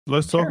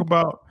Let's talk Sure.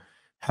 about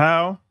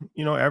how,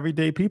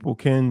 everyday people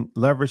can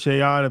leverage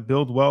AI to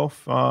build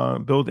wealth,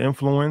 build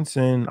influence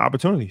and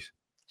opportunities.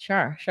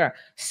 Sure, sure.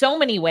 So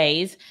many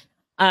ways.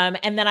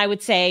 And then I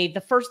would say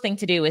the first thing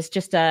to do is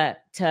just to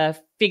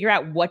figure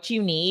out what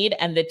you need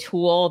and the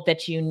tool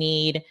that you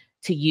need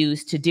to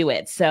use to do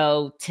it.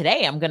 So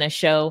today I'm going to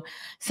show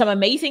some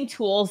amazing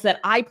tools that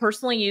I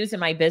personally use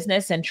in my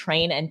business and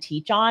train and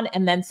teach on,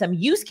 and then some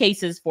use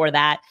cases for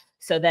that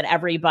so that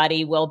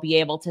everybody will be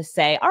able to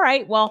say, all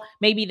right, well,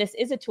 maybe this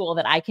is a tool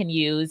that I can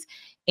use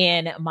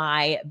in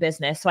my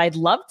business. So I'd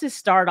love to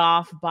start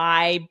off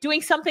by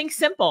doing something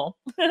simple,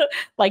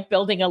 like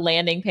building a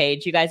landing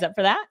page. You guys up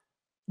for that?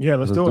 Yeah,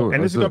 let's do it.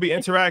 And this Let's is going do to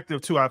be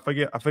interactive too. I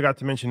forgot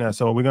to mention that.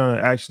 So we're going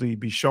to actually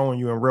be showing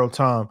you in real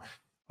time,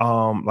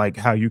 like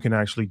how you can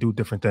actually do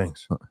different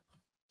things.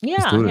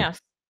 Yeah, yeah.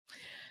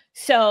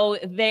 So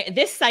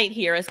this site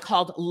here is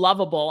called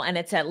Lovable, and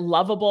it's at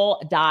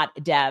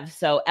lovable.dev.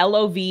 So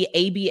lovable.dev.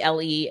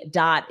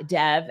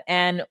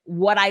 And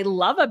what I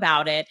love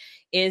about it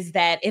is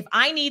that if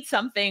I need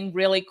something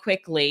really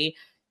quickly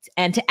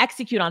and to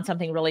execute on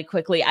something really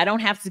quickly, I don't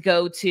have to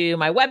go to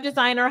my web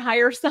designer,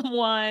 hire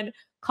someone,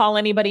 call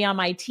anybody on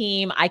my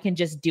team. I can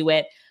just do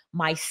it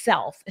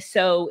myself.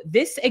 So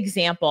this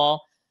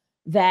example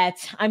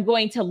that I'm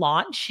going to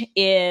launch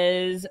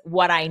is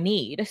what I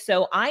need.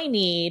 So I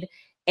need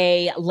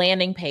a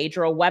landing page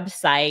or a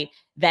website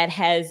that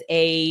has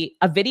a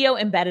video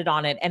embedded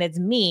on it. And it's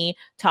me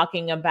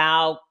talking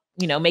about,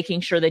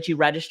 making sure that you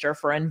register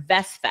for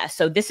InvestFest.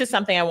 So this is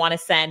something I want to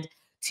send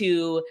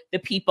to the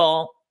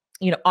people,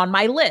 on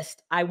my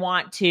list. I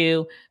want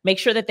to make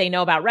sure that they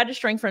know about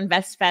registering for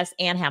InvestFest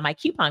and have my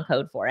coupon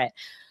code for it.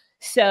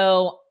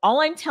 So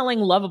all I'm telling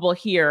Lovable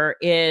here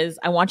is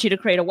I want you to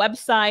create a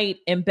website,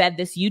 embed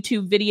this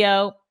YouTube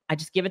video. I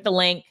just give it the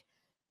link.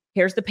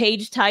 Here's the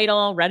page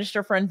title,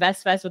 register for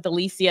InvestFest with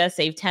Alicia,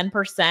 save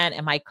 10%,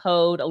 and my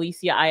code,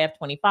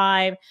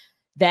 AliciaIF25.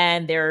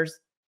 Then there's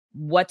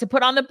what to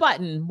put on the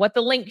button, what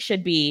the link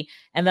should be.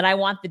 And then I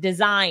want the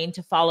design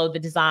to follow the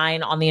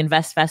design on the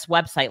InvestFest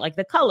website, like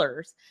the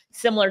colors,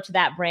 similar to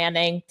that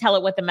branding. Tell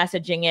it what the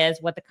messaging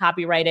is, what the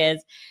copyright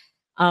is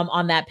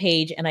on that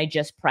page, and I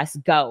just press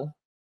go.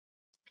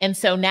 And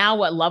so now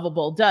what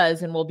Lovable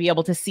does, and we'll be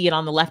able to see it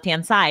on the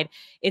left-hand side,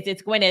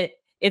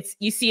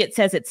 you see it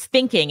says it's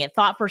thinking. It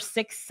thought for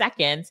 6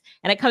 seconds,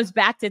 and it comes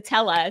back to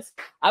tell us,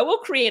 I will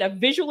create a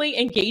visually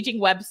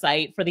engaging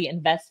website for the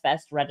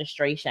InvestFest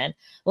registration.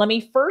 Let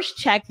me first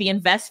check the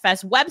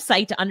InvestFest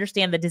website to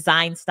understand the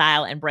design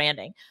style and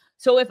branding.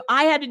 So if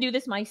I had to do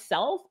this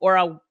myself or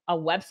a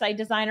website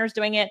designer is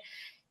doing it,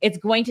 it's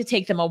going to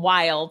take them a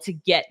while to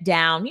get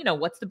down,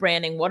 what's the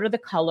branding, what are the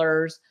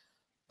colors,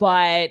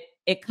 but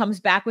it comes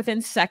back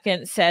within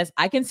seconds, says,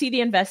 I can see the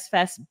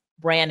InvestFest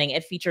branding.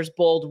 It features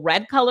bold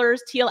red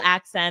colors, teal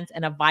accents,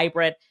 and a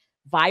vibrant,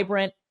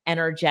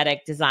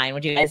 energetic design.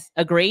 Would you guys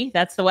agree?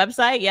 That's the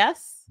website?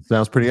 Yes?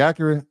 Sounds pretty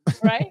accurate.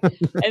 Right?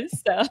 And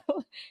so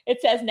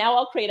it says, now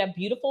I'll create a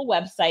beautiful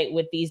website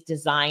with these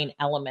design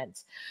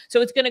elements.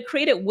 So it's going to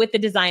create it with the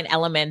design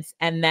elements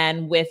and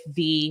then with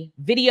the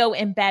video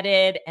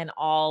embedded and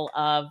all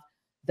of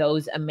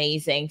those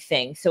amazing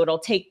things. So it'll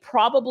take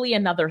probably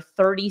another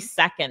 30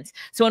 seconds.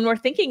 So when we're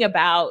thinking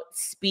about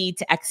speed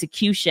to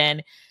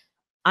execution,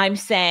 I'm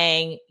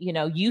saying,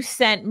 you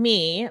sent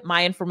me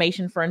my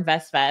information for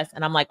InvestFest,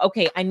 and I'm like,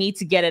 okay, I need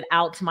to get it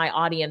out to my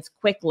audience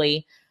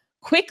quickly.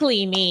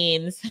 Quickly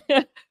means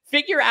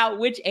figure out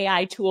which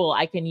AI tool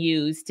I can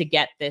use to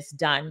get this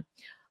done.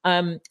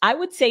 I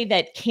would say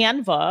that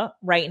Canva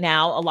right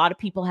now, a lot of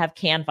people have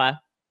Canva.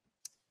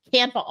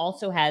 Canva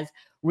also has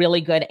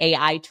really good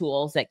AI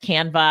tools at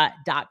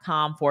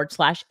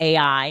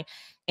canva.com/AI.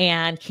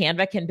 And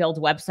Canva can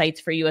build websites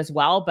for you as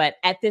well. But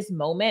at this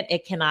moment,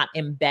 it cannot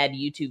embed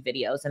YouTube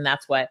videos. And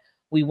that's what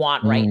we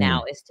want right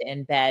now, is to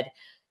embed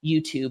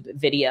YouTube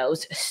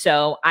videos.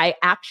 So I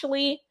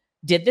actually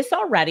did this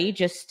already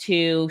just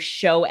to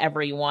show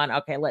everyone.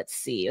 Okay, let's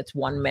see. It's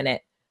 1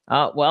 minute.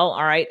 Oh, well,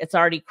 all right. It's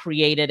already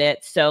created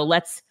it. So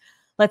let's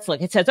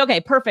look. It says,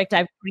 okay, perfect.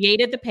 I've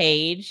created the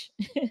page.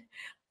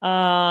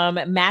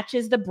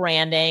 Matches the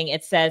branding.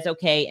 It says,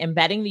 okay,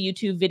 embedding the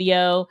YouTube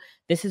video.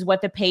 This is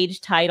what the page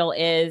title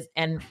is,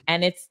 and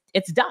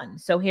it's done.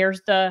 So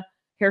here's the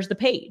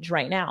page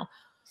right now.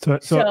 So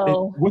where's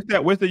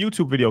the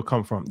YouTube video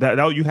come from? That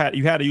you had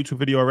a YouTube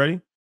video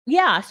already?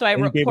 Yeah. So I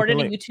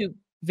recorded a YouTube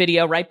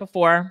video right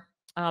before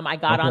I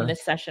got on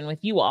this session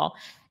with you all.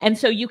 And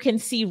so you can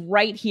see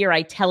right here,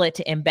 I tell it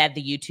to embed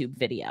the YouTube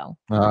video.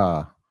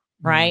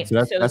 Right.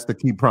 So that's the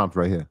key prompt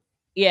right here.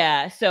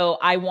 Yeah. So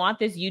I want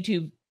this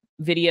YouTube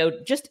video,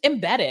 just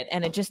embed it,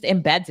 and it just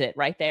embeds it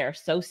right there.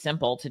 So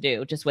simple to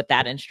do, just with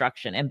that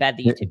instruction, embed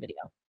the YouTube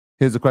video.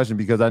 Here's a question,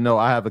 because I know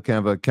I have a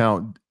Canva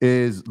account.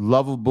 Is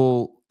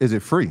Lovable, is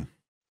it free?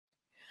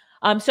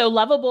 So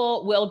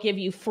Lovable will give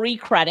you free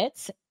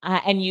credits,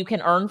 and you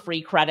can earn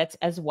free credits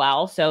as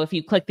well. So if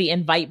you click the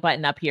invite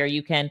button up here,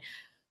 you can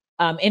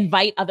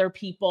invite other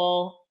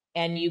people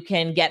and you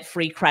can get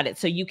free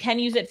credits. So you can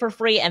use it for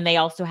free, and they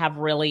also have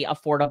really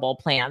affordable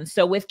plans.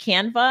 So with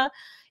Canva,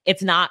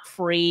 It's not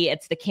free.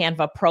 It's the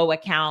Canva Pro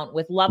account.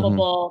 With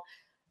Lovable,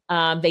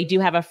 they do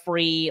have a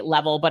free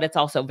level, but it's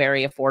also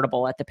very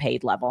affordable at the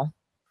paid level.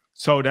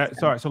 So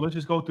sorry. So let's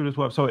just go through this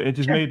web. So it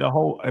just made a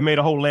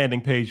whole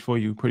landing page for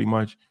you pretty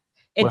much.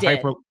 It with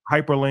did.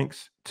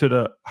 Hyperlinks to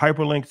the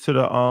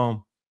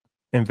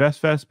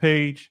InvestFest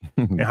page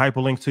and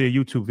hyperlinks to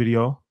your YouTube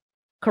video.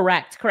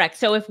 Correct.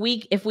 So if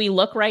we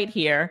look right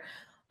here,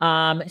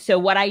 so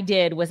what I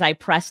did was I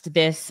pressed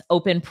this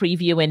open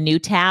preview and new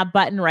tab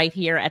button right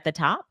here at the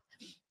top.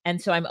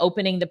 And so I'm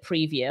opening the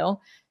preview.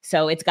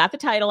 So it's got the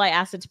title. I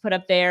asked it to put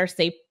up there,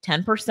 say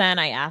 10%.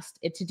 I asked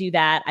it to do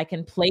that. I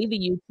can play the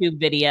YouTube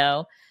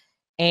video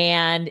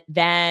and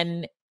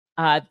then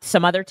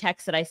some other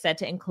text that I said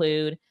to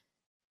include.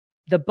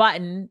 The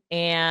button,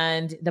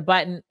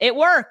 it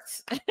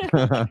works.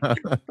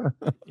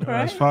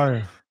 That's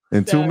fire.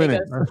 In 2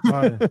 minutes. That's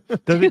fire.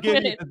 Does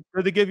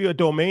it give you a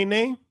domain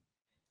name?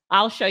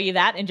 I'll show you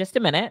that in just a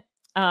minute.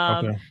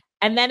 Okay.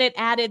 And then it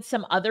added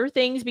some other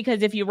things,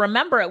 because if you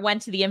remember, it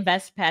went to the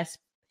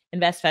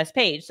InvestFest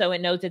page. So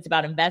it knows it's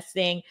about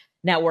investing,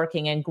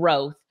 networking, and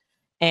growth.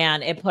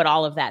 And it put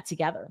all of that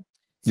together.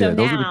 So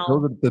those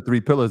are the 3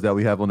 pillars that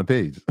we have on the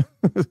page.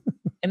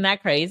 Isn't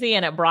that crazy?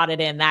 And it brought it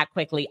in that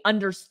quickly,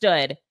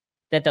 understood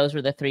that those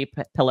were the 3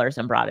 pillars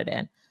and brought it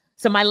in.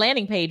 So my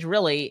landing page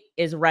really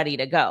is ready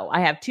to go.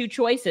 I have 2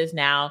 choices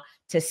now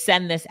to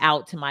send this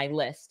out to my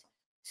list.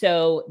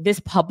 So this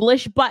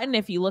publish button,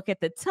 if you look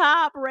at the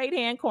top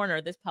right-hand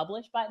corner, this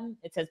publish button,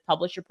 it says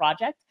publish your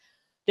project.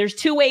 There's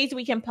 2 ways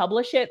we can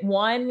publish it.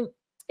 One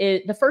is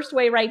the first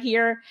way right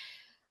here.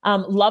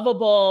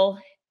 Lovable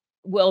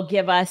will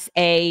give us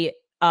a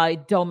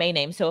domain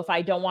name. So if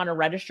I don't want to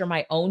register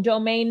my own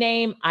domain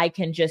name, I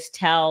can just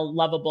tell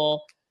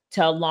Lovable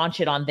to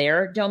launch it on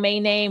their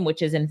domain name,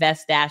 which is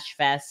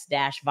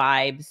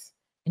invest-fest-vibes.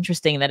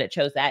 Interesting that it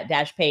chose that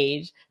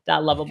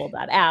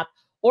 -page.lovable.app.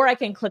 Or I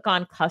can click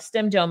on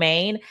custom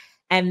domain.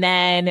 And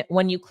then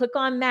when you click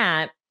on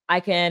that, I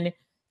can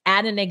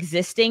add an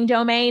existing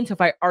domain. So if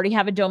I already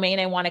have a domain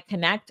I want to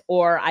connect,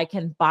 or I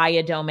can buy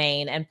a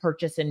domain and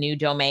purchase a new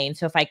domain.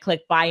 So if I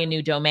click buy a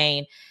new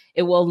domain,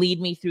 it will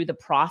lead me through the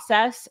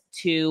process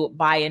to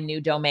buy a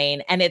new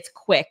domain, and it's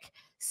quick.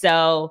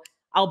 So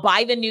I'll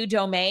buy the new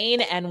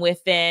domain, and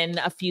within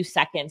a few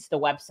seconds, the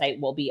website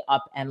will be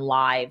up and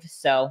live.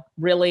 So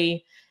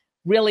really,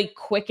 really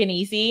quick and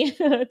easy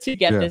to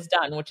get this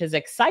done, which is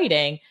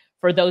exciting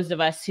for those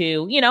of us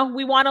who,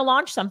 we want to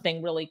launch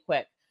something really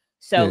quick.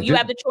 So you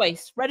have the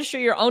choice: register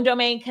your own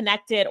domain,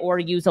 connect it, or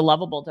use a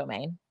Lovable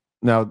domain.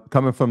 Now,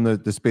 coming from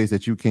the space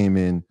that you came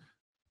in,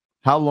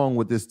 how long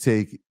would this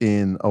take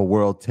in a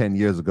world 10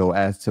 years ago,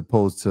 as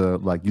opposed to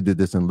like you did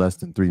this in less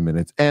than 3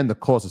 minutes, and the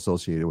cost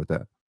associated with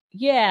that?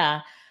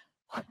 Yeah.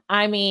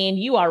 I mean,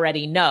 you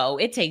already know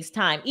it takes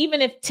time.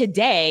 Even if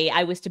today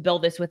I was to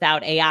build this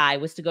without AI,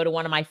 was to go to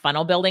one of my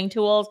funnel building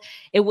tools,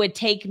 it would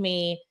take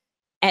me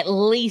at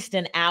least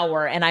an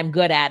hour, and I'm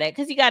good at it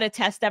because you got to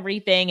test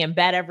everything,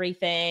 embed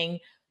everything,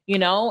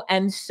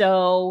 And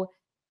so,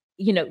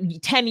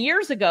 10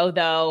 years ago,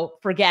 though,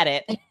 forget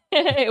it.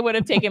 It would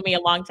have taken me a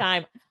long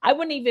time. I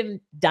wouldn't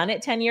even done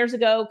it 10 years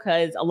ago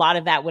because a lot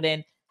of that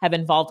wouldn't have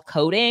involved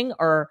coding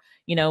or,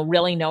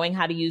 really knowing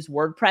how to use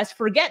WordPress.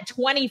 Forget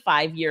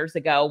 25 years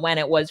ago when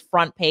it was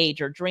Front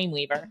Page or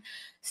Dreamweaver.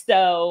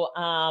 So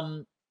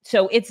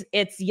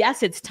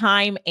it's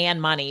time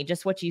and money,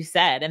 just what you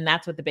said. And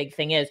that's what the big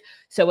thing is.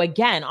 So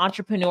again,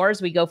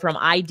 entrepreneurs, we go from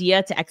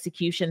idea to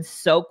execution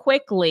so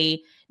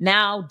quickly.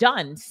 Now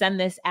done, send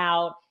this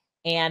out.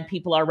 And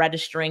people are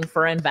registering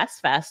for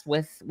InvestFest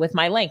with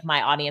my link.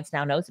 My audience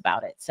now knows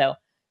about it. So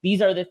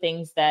these are the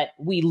things that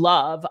we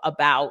love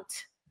about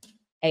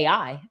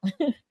AI,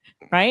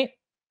 right?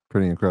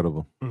 Pretty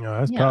incredible. Yeah,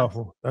 that's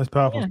powerful. That's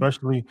powerful,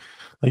 especially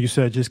like you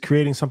said, just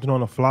creating something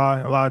on the fly.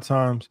 A lot of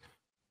times,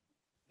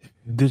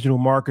 digital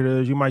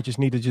marketers, you might just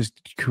need to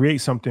just create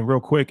something real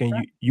quick, and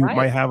you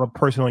might have a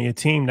person on your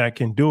team that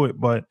can do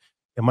it, but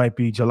it might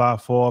be July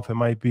 4th, it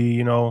might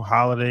be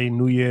holiday,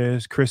 New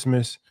Year's,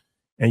 Christmas.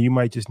 And you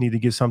might just need to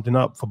get something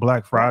up for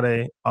Black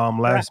Friday,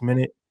 last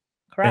minute.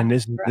 Correct. And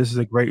this is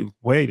a great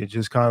way to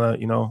just kind of,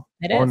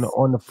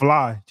 on the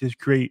fly, just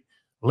create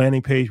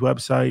landing page,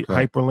 website,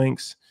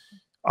 hyperlinks,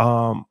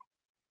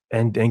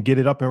 and get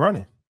it up and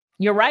running.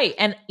 You're right.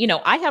 And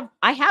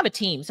I have a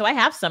team. So I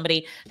have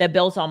somebody that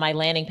builds all my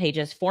landing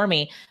pages for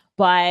me,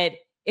 but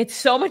it's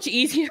so much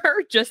easier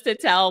just to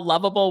tell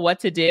Lovable what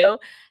to do.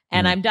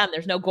 And I'm done.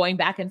 There's no going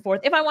back and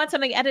forth. If I want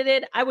something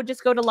edited, I would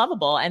just go to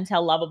Lovable and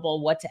tell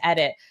Lovable what to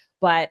edit.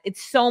 But it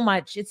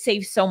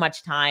saves so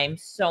much time,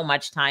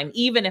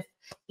 even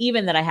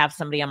that I have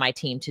somebody on my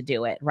team to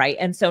do it. Right.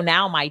 And so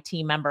now my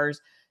team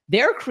members,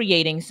 they're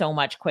creating so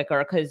much quicker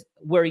because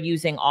we're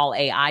using all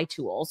AI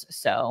tools.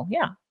 So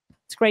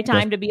it's a great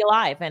time to be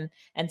alive and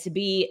to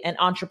be an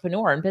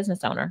entrepreneur and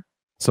business owner.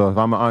 So if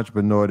I'm an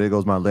entrepreneur, there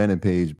goes my landing page.